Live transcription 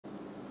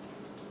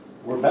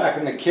We're back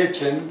in the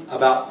kitchen.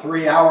 About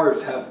 3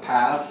 hours have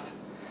passed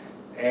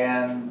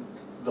and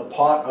the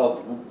pot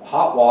of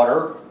hot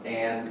water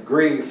and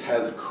grease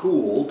has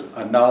cooled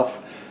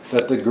enough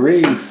that the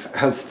grease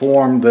has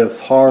formed this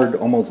hard,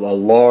 almost a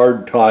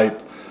lard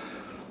type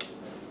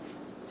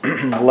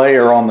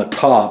layer on the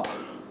top.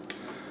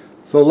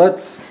 So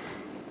let's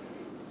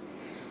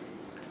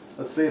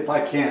see if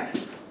I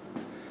can't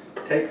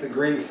take the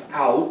grease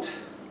out.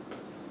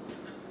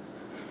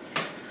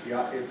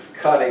 Yeah, it's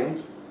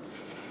cutting.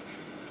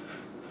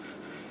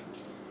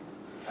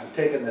 I'm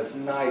taking this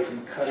knife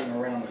and cutting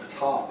around the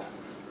top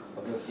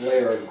of this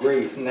layer of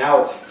grease.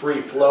 Now it's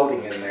free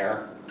floating in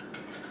there.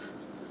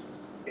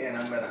 And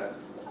I'm going to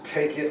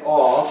take it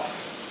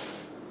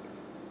off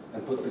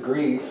and put the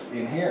grease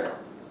in here.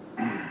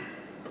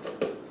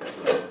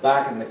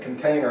 Back in the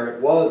container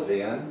it was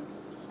in.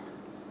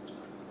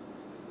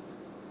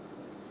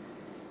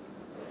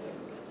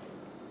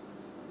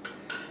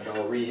 And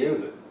I'll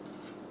reuse it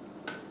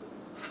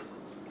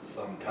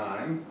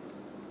sometime.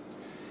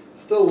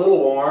 Still a little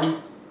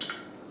warm.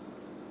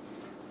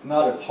 It's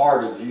not as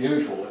hard as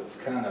usual. It's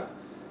kind of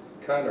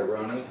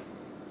runny,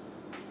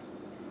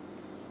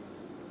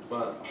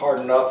 but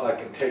hard enough I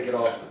can take it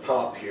off the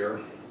top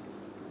here.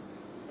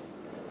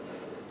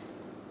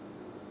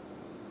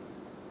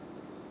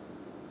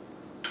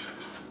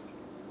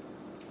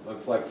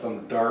 Looks like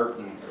some dirt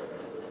and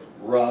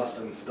rust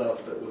and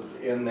stuff that was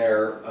in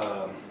there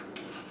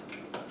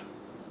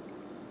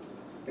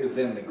is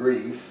in the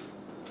grease.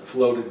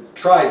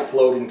 Tried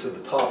floating to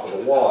the top of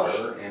the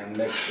water and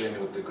mixed in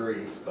with the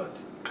grease, but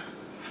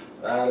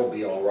that'll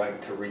be all right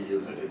to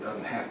reuse it. It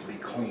doesn't have to be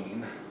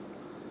clean.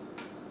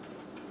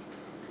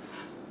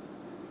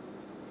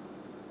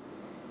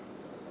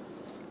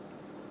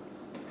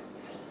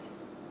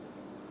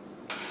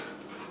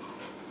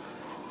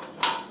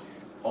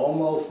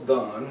 Almost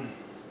done.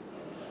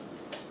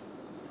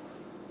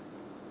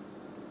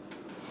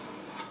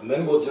 And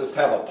then we'll just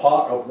have a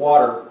pot of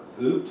water.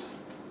 Oops.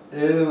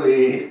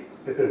 Ooh-wee.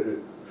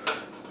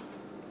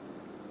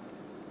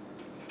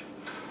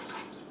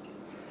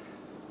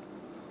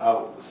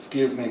 Oh,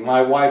 excuse me.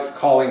 My wife's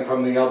calling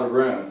from the other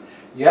room.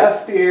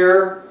 Yes,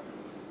 dear.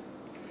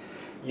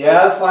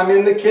 Yes, I'm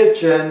in the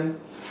kitchen.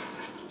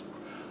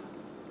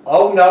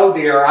 Oh, no,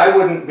 dear. I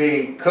wouldn't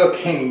be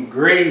cooking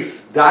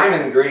grease,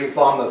 diamond grease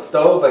on the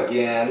stove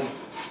again.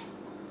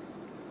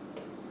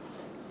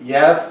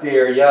 Yes,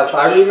 dear. Yes,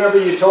 I remember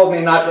you told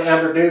me not to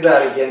ever do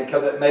that again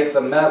because it makes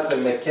a mess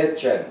in the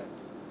kitchen.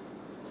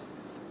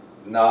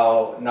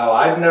 No,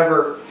 I'd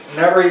never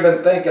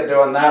even think of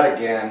doing that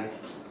again.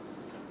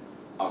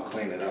 I'll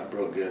clean it up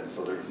real good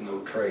so there's no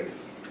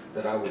trace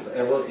that I was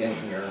ever in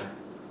here,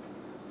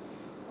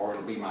 or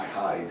it'll be my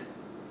hide.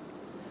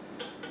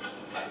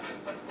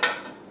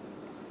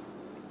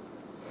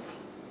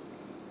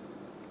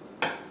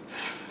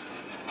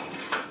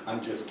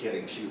 I'm just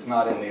kidding. She's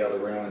not in the other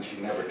room and she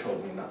never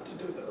told me not to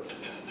do this.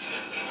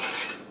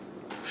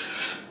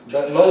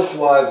 But most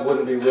wives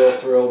wouldn't be real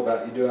thrilled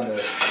about you doing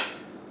this.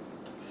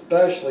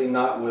 Especially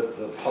not with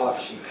the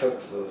pot she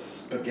cooks the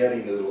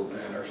spaghetti noodles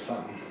in or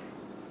something.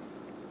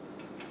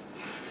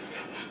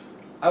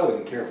 I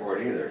wouldn't care for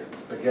it either.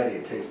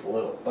 Spaghetti tastes a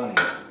little funny.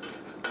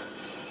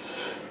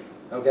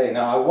 Okay,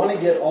 now I want to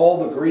get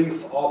all the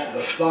grease off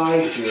the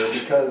side here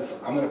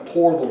because I'm going to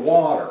pour the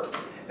water.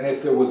 And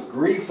if there was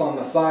grease on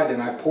the side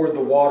and I poured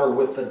the water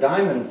with the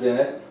diamonds in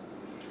it,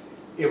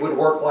 it would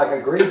work like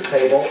a grease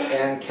table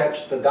and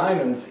catch the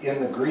diamonds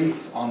in the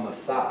grease on the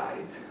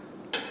side.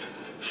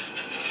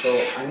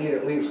 So I need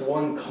at least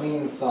one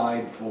clean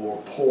side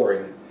for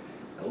pouring.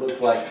 It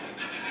looks like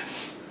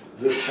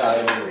this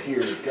side over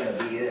here is going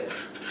to be it.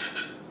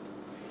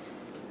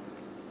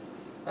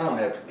 I don't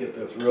have to get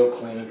this real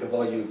clean because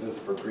I'll use this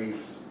for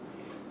grease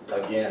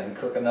again.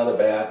 Cook another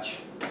batch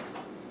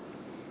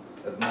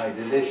of my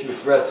delicious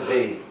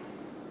recipe.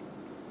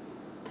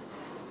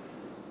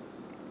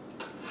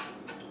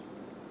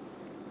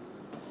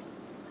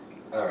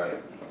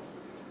 Alright,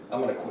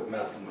 I'm going to quit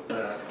messing with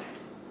that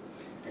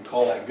and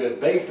call that good.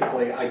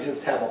 Basically, I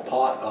just have a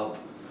pot of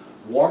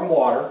warm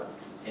water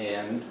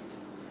and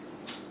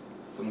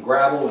some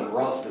gravel and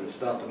rust and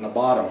stuff in the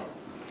bottom.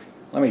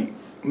 Let me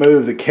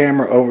move the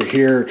camera over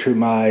here to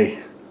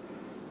my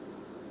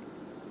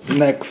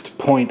next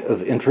point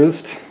of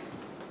interest.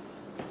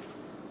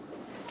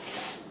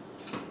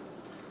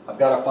 I've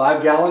got a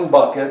 5-gallon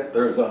bucket.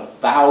 There's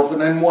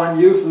 1,001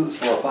 uses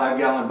for a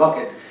 5-gallon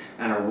bucket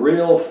and a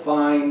real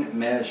fine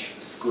mesh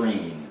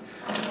screen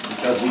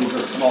because these are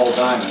small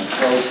diamonds.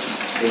 So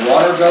the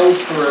water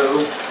goes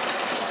through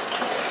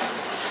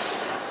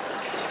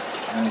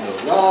and the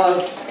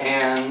rust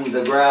and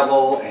the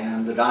gravel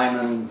and the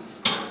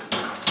diamonds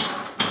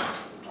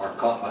are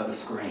caught by the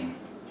screen.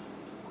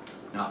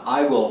 Now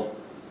I will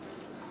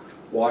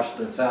wash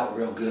this out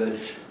real good,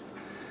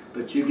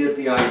 but you get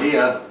the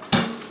idea.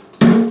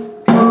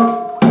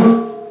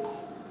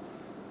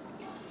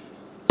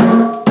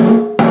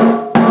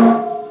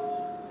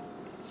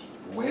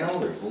 Well,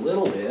 there's a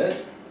little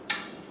bit.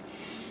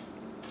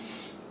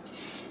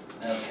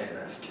 Okay,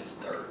 that's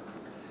just dirt.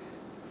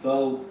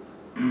 So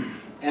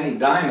any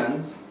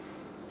diamonds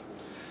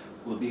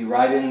will be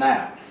right in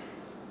that.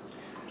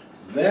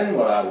 Then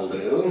what I will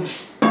do,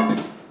 out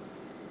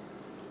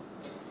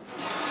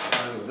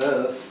of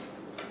this,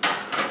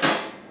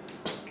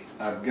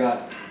 I've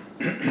got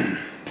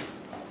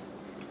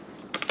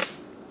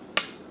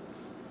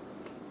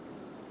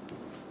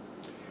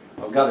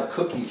a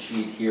cookie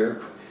sheet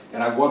here,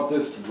 and I want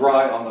this to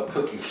dry on the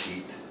cookie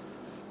sheet.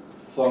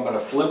 So I'm going to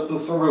flip the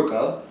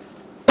Saruka.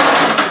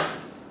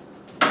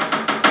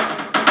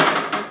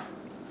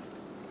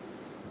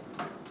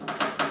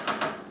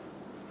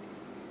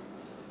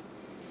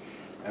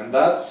 And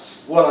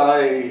that's what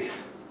I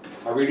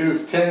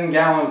reduced 10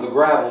 gallons of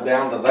gravel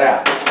down to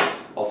that.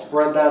 I'll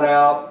spread that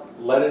out,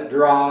 let it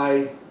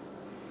dry,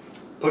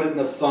 put it in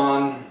the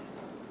sun,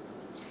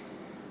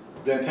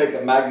 then take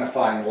a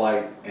magnifying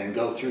light and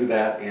go through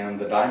that, and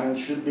the diamond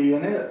should be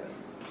in it.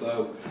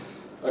 So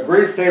a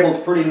grease table is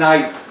pretty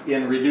nice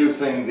in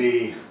reducing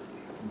the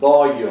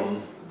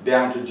volume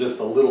down to just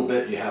a little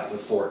bit you have to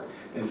sort.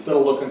 Instead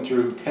of looking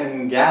through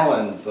 10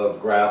 gallons of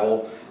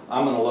gravel,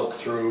 I'm going to look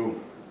through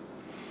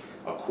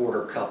a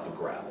quarter cup of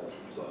gravel.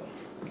 So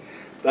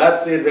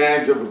that's the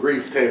advantage of a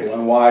grease table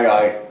and why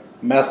I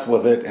mess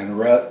with it and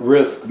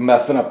risk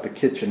messing up the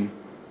kitchen.